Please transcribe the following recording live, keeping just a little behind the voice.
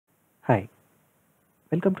Hi,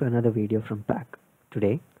 welcome to another video from PAAC.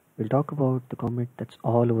 Today, we'll talk about the comet that's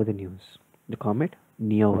all over the news, the comet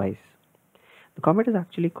NEOWISE. The comet is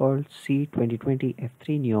actually called C2020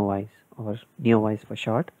 F3 NEOWISE, or NEOWISE for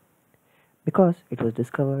short, because it was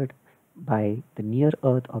discovered by the Near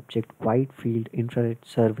Earth Object Wide Field Infrared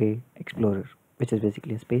Survey Explorer, which is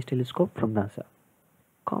basically a space telescope from NASA.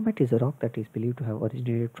 Comet is a rock that is believed to have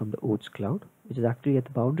originated from the Oort cloud, which is actually at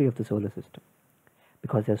the boundary of the solar system.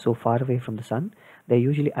 Because they're so far away from the sun, they're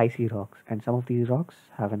usually icy rocks, and some of these rocks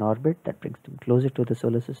have an orbit that brings them closer to the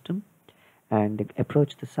solar system and they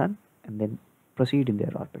approach the sun and then proceed in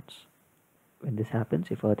their orbits. When this happens,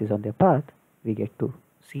 if Earth is on their path, we get to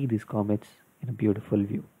see these comets in a beautiful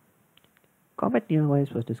view. Comet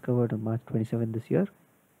NEOWISE was discovered on March 27 this year,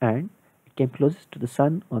 and it came closest to the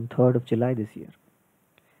sun on 3rd of July this year.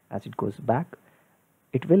 As it goes back,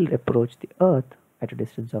 it will approach the Earth at a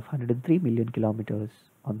distance of 103 million kilometers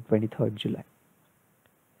on 23rd July.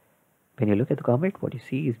 When you look at the comet, what you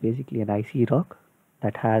see is basically an icy rock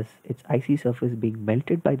that has its icy surface being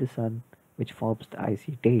melted by the sun, which forms the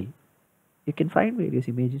icy tail. You can find various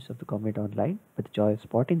images of the comet online, but the joy of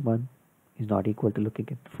spotting one is not equal to looking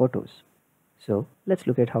at the photos. So let's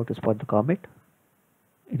look at how to spot the comet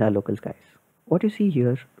in our local skies. What you see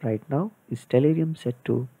here right now is Stellarium set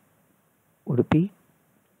to Udupi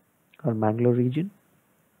or Mangalore region.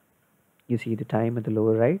 You see the time at the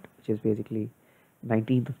lower right, which is basically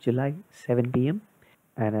 19th of July, 7 p.m.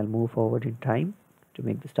 And I'll move forward in time to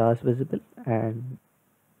make the stars visible. And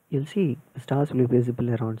you'll see the stars will be visible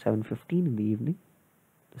around 7:15 in the evening.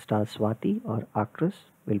 The star Swati or Arcturus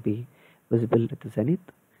will be visible at the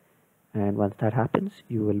zenith. And once that happens,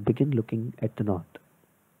 you will begin looking at the north.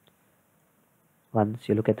 Once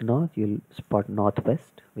you look at the north, you'll spot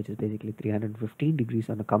northwest, which is basically 315 degrees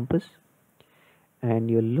on a compass.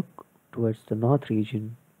 And you'll look towards the north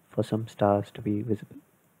region for some stars to be visible.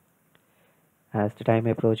 As the time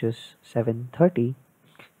approaches 7:30,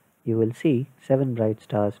 you will see 7 bright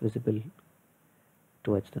stars visible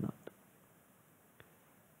towards the north.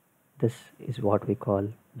 This is what we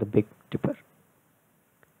call the Big Dipper.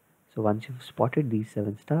 So once you've spotted these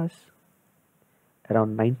 7 stars,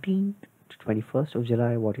 around 19th to 21st of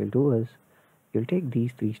July, what you'll do is you'll take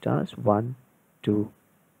these 3 stars, 1, 2,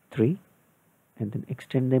 3, and then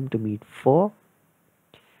extend them to meet 4,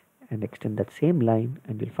 and extend that same line,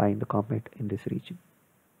 and you'll find the comet in this region.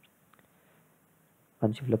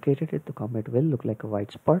 Once you've located it, the comet will look like a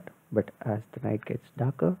white spot, but as the night gets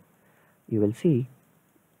darker, you will see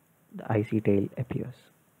the icy tail appears.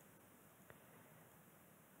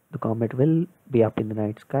 The comet will be up in the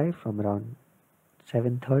night sky from around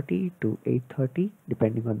 7:30 to 8:30,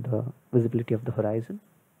 depending on the visibility of the horizon.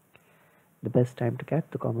 The best time to catch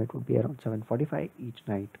the comet would be around 7:45 each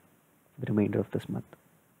night for the remainder of this month.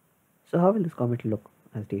 So how will this comet look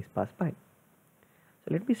as days pass by?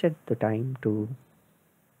 So let me set the time to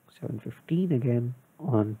 7:15 again.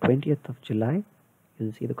 On 20th of July,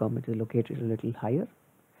 you'll see the comet is located a little higher.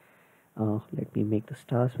 Let me make the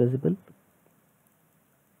stars visible.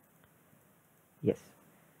 Yes.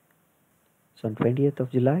 So on 20th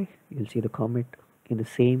of July, you'll see the comet in the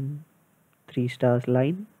same 3 stars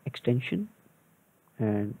line extension,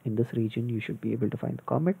 and in this region you should be able to find the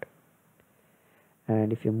comet.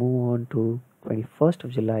 And if you move on to 21st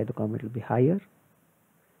of July, the comet will be higher.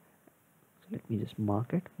 So let me just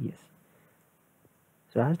mark it. Yes.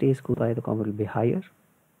 So as days go by, the comet will be higher.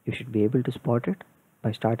 You should be able to spot it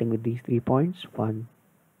by starting with these 3 points, 1,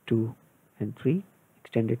 2, and 3.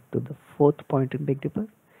 Extend it to the 4th point in Big Dipper,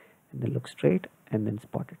 and then look straight and then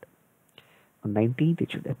spot it. On 19th,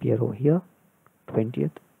 it should appear over here,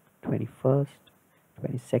 20th, 21st,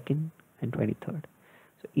 22nd, and 23rd.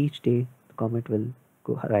 So each day, the comet will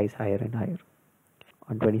rise higher and higher.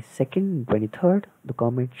 On 22nd and 23rd, the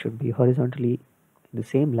comet should be horizontally in the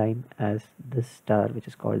same line as this star, which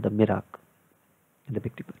is called the Merak in the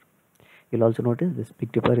Big Dipper. You'll also notice this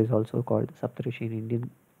Big Dipper is also called the Saptarishi in Indian.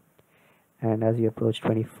 And as you approach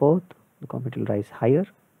 24th, the comet will rise higher.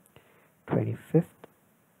 25th,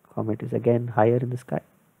 comet is again higher in the sky.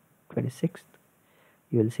 26th,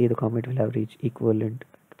 you will see the comet will have reached equivalent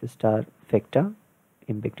to the star Vecta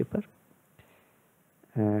in Big Dipper.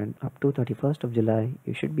 And up to 31st of July,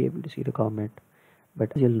 you should be able to see the comet.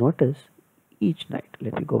 But as you'll notice, each night,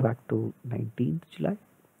 let me go back to 19th July,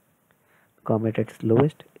 the comet at its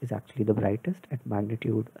lowest is actually the brightest at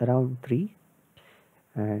magnitude around 3.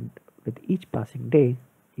 And with each passing day,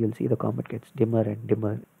 you'll see the comet gets dimmer and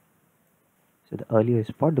dimmer. So the earlier you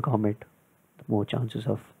spot the comet, the more chances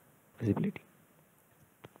of visibility.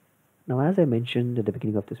 Now, as I mentioned at the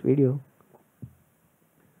beginning of this video,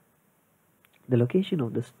 The location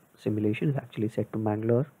of this simulation is actually set to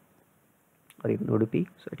Mangalore or even Udupi,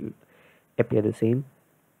 so it will appear the same.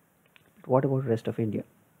 But what about rest of India?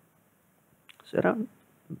 So around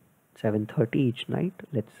 7:30 each night,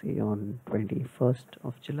 let's say on 21st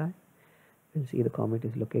of July, you'll see the comet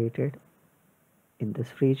is located in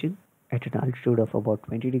this region at an altitude of about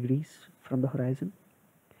 20 degrees from the horizon.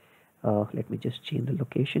 Let me just change the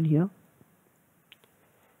location here.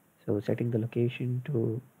 So setting the location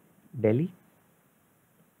to Delhi,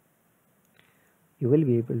 you will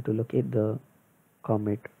be able to locate the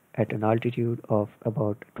comet at an altitude of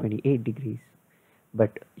about 28 degrees,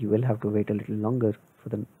 but you will have to wait a little longer for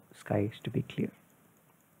the skies to be clear.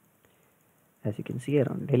 As you can see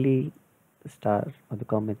around Delhi, the star or the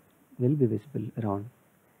comet will be visible around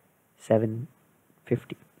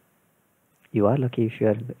 7:50. You are lucky if you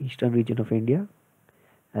are in the eastern region of India,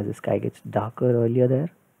 as the sky gets darker earlier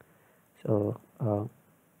there. So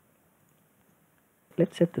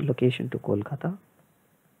let's set the location to Kolkata.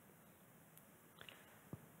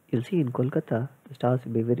 You'll see in Kolkata the stars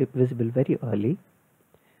will be very visible very early.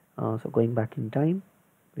 So going back in time,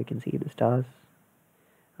 we can see the stars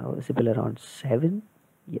visible around 7.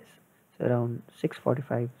 Yes, so around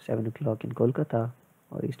 6:45, 7 o'clock in Kolkata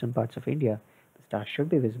or eastern parts of India, the stars should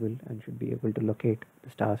be visible and should be able to locate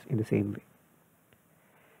the stars in the same way.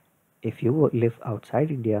 If you live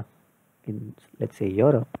outside India, in let's say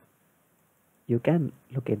Europe, you can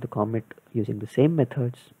locate the comet using the same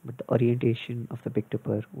methods, but the orientation of the Big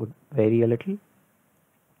Dipper would vary a little.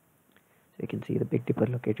 So you can see the Big Dipper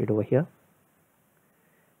located over here,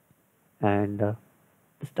 and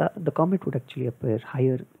the comet would actually appear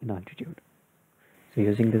higher in altitude. So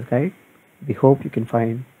using this guide, we hope you can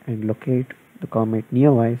find and locate the comet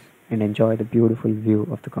NEOWISE and enjoy the beautiful view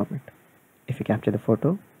of the comet. If you capture the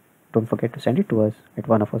photo, don't forget to send it to us at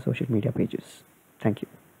one of our social media pages. Thank you.